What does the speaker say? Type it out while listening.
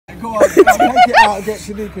go on, take it out and get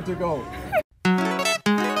Tineké to go.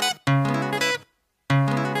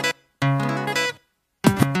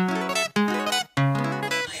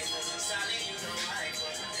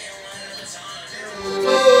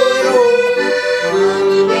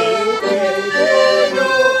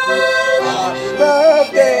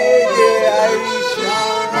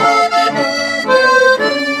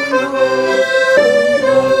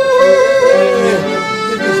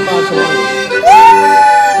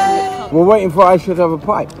 We're waiting for Aisha to have a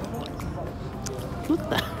pipe. What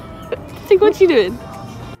the? Think what's she doing?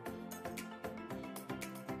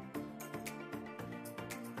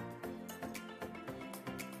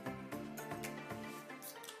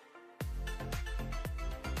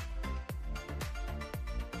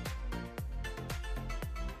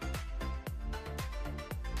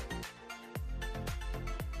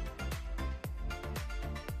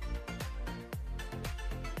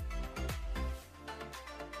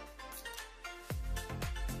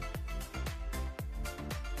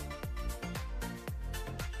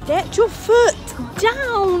 Get your foot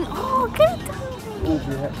down! Oh, get it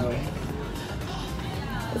down!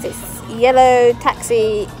 What's this? Yellow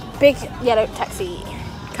taxi, big yellow taxi.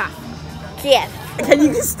 Car. Yes. Can you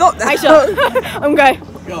just stop that? I'm going.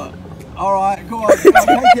 Go. Alright, go on, take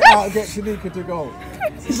it out and get Tineké to go.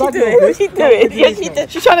 She's doing it. She's doing it. Yeah,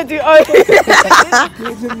 she's trying to do. Oh.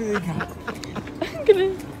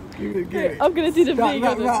 I'm gonna do the big.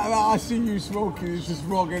 I see you smoking. It's just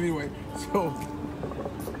wrong anyway. So.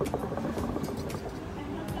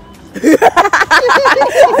 I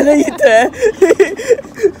know you do.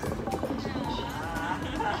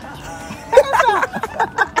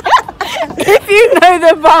 If you know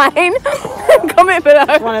the vine, comment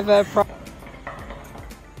below. One of her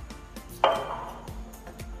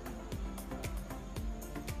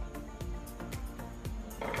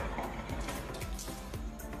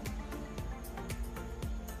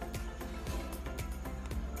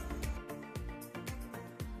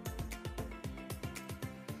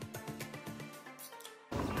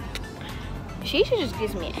Shisha just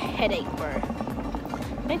gives me a headache, bro.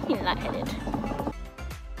 Makes me lightheaded.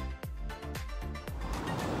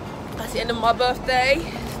 That's the end of my birthday.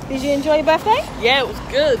 Did you enjoy your birthday? Yeah, it was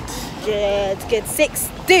good. Good, good.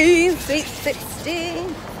 16, sweet 16.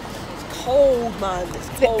 It's cold, man. It's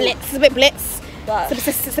cold. It's a bit blitz. But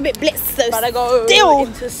It's a bit blitz. So I go still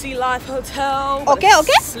into Sea Life Hotel. Okay.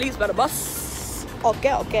 Sleeps by the bus.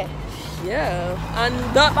 Okay. Yeah, and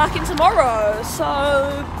dirt back in tomorrow. So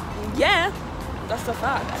yeah, that's the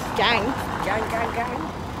fact. Gang. Gang.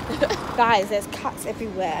 Guys, there's cats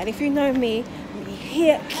everywhere, and if you know me, me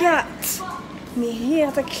hear cat. Me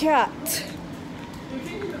hear the cat.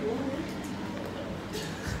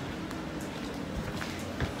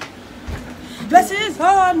 Blessings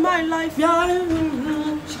on my life, yeah.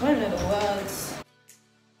 Trying to know the words.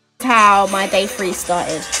 How my day 3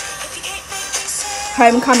 started.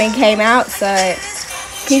 Homecoming came out, so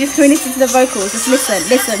can you listen to the vocals? Just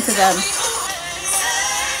listen to them.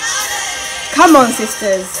 Come on,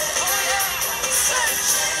 sisters.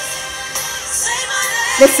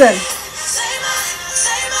 Listen.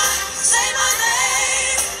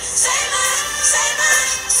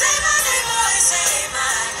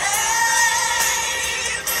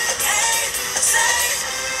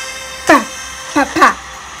 Pa,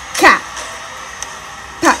 cat.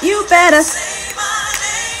 Pa, you better.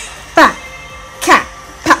 Pa, cat.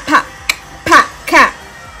 Pa, cat.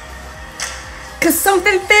 Cause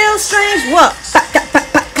something feels strange. What? Pa,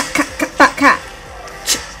 cat.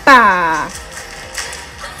 Pa.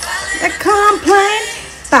 I complain.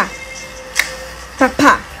 Pa,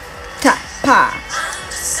 pa.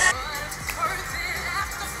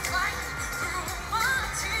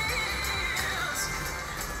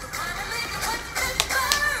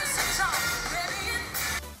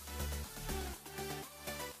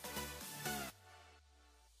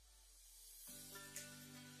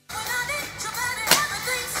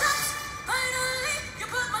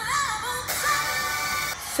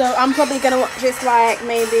 So I'm probably gonna watch this like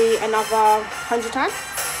maybe another 100 times.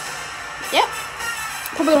 Yep.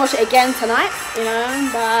 Probably gonna watch it again tonight, you know,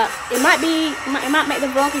 but it might make the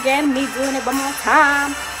vlog again, me doing it one more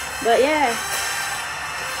time. But yeah.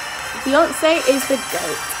 Beyoncé is the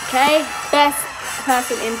GOAT, okay? Best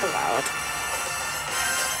person in the world.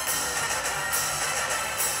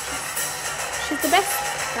 She's the best,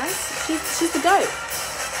 guys. She's the GOAT.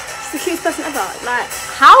 The cutest person ever. Like,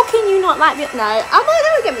 how can you not like it? No, I'm like,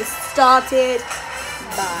 don't get me started.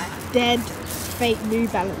 Bye. Dead fake New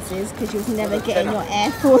Balances because you'll never get in your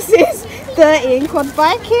Air Forces 13 quad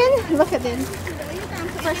biking. Look at them.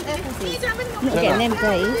 Not getting them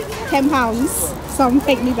dirty. £10. Some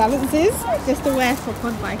fake New Balances just to wear for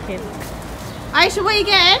quad biking. Aisha, what are you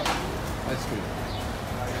getting? Ice cream.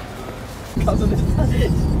 So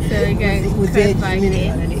we're going quad biking.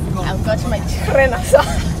 I've got my trainers on.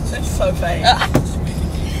 That's so fake.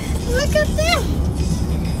 Look at them.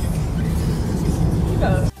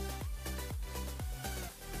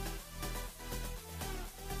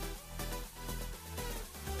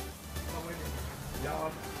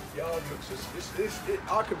 Yard looks just,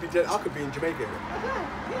 I could be in Jamaica.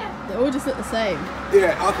 They all just look the same.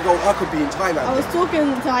 Yeah, I could be in Thailand. I was talking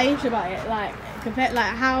to Aisha about it, like compared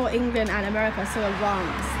like how England and America are so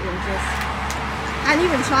advanced in just, and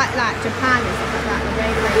even like Japan and stuff like that. The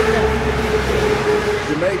way they look.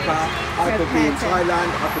 Jamaica, I could be in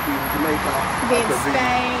Thailand. I could be in Jamaica. Be in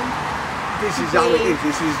Spain. This is how it is.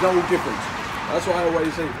 This is no different. That's what I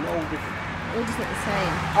always say. No different. All just look the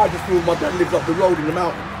same. I just feel my dad lived up the road in the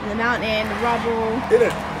mountain. In the mountain, the rubble.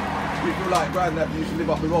 Innit? We feel like granddad used to live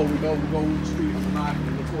up the road. We go street on the night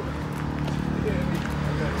and record it.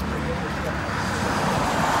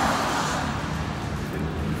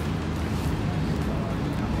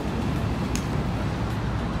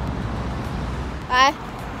 Hi.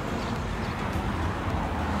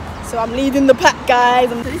 So I'm leading the pack, guys.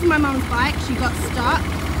 So this is my mum's bike. She got stuck.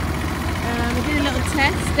 We did a little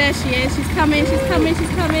test. There she is. She's coming. She's coming. She's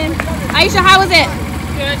coming. Aisha, how was it?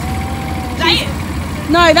 Good. Dang it.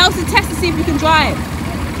 No, that was a test to see if we can drive.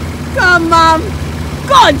 Come on, Mum.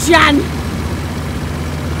 Go on, Jan.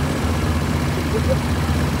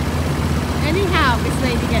 Anyhow, this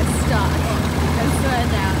lady gets stuck. Let's slow her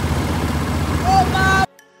down. Oh, Mum.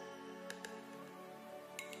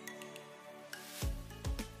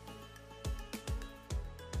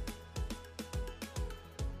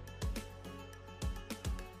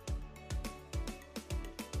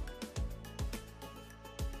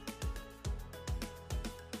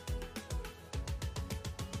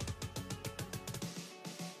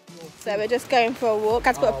 So we're just going for a walk.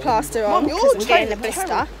 Had to put a plaster on because I'm getting a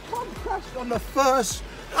blister. Mum crashed on the first,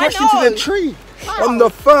 crashed into the tree on the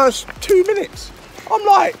first 2 minutes. I'm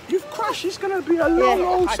like, you've crashed, it's going to be a long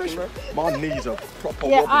old session. My knees are proper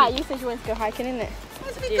wobbly. You said you wanted to go hiking, innit?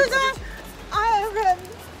 It's because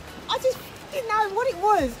I just didn't know what it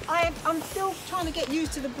was. I'm still trying to get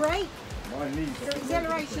used to the brake. My knees The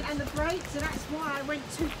acceleration and the brakes, and that's why I went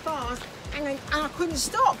too fast and I couldn't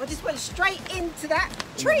stop. I just went straight into that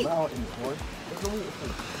tree. mountains, boy. There's a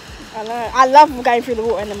waterfall. I know. I love going through the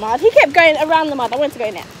water in the mud. He kept going around the mud. I wanted to go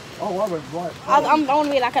in there. Oh, I went right. I want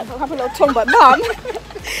to be like a little tomboy. Mum.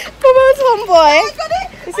 Come on, tomboy. I got it!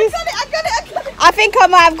 I got it! I think I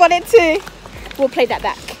might have got it too. We'll play that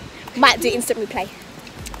back. Might do instant replay.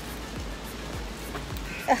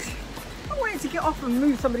 I wanted to get off and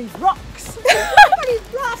move some of these rocks. Somebody's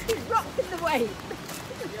blasted rocks in the way.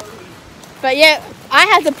 But yeah, I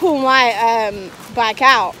had to pull my bike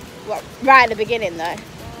out right at the beginning though.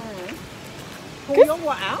 Pull your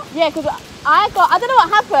what out? Yeah, because I don't know what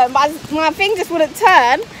happened, but my thing just wouldn't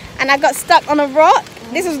turn and I got stuck on a rock.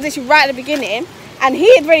 This was literally right at the beginning and he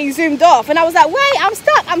had already zoomed off and I was like, wait, I'm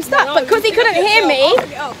stuck. No, but because he couldn't hear me,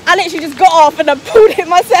 Oh. I literally just got off and I pulled it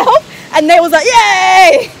myself and they was like,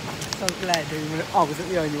 yay! So glad I wasn't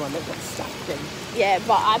the only one that got stuck then. Yeah,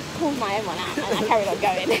 but I pulled my own one out and I carried on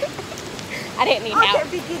going. I didn't need I help. kept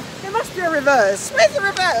thinking, there must be a reverse. Where's the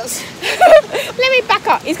reverse? Let me back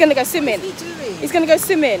up. He's going to go swimming. What's he doing? He's going to go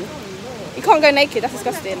swimming. You can't go naked, that's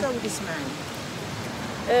disgusting. Go with this man.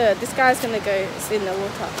 This guy's going to go in the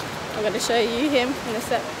water. I'm going to show you him in a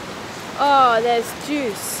sec. Oh, there's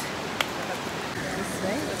juice. This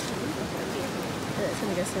way. Let's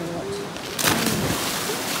going to go swim and watch.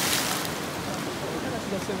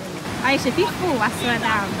 Aisha, if you fall, I swear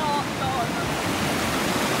down.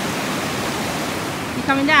 You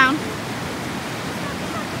coming down?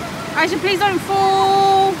 Aisha, please don't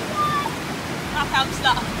fall. Okay, I'm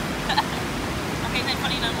stuck. Okay, no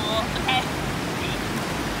funny no more. Okay.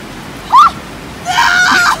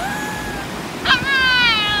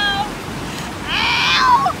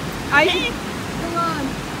 Aisha, Come on.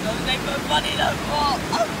 No, no funny no more.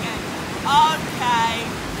 Okay. Okay.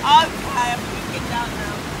 I'm gonna get down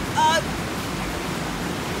now.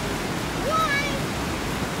 Why?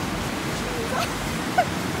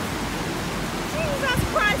 Jesus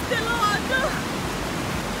Christ, the Lord.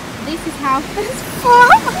 this is how far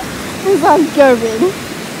as I'm going.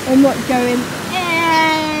 I'm not going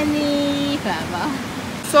any further.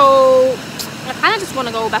 So I kind of just want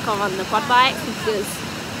to go back on the quad bike because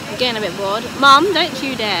I'm getting a bit bored. Mum, don't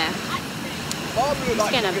you dare. It's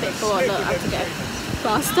getting a bit bored. Look, I have to get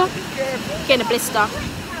faster. Getting a blister.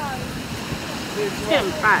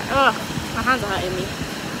 Right, ugh, my hands are hurting me.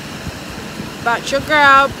 But your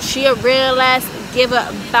girl, she a real ass giver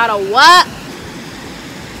about a what?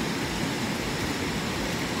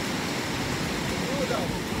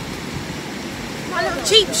 My little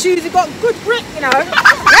cheap shoes have got good grip, you know.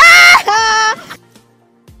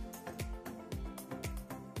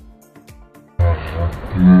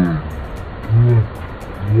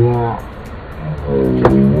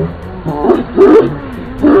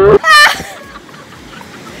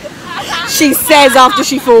 She says after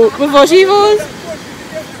she falls, before she falls.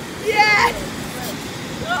 Yes!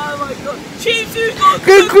 Oh my god. Cheap shoes got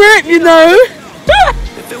Good grip, you know.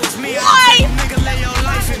 If it was me, I'd tell you, nigga, lay your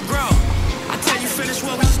life and grow. I tell you, finish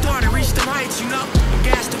what we started, reach them heights, you know.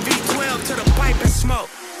 Gas the V12 to the pipe and smoke.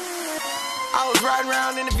 I was riding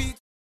around in the V.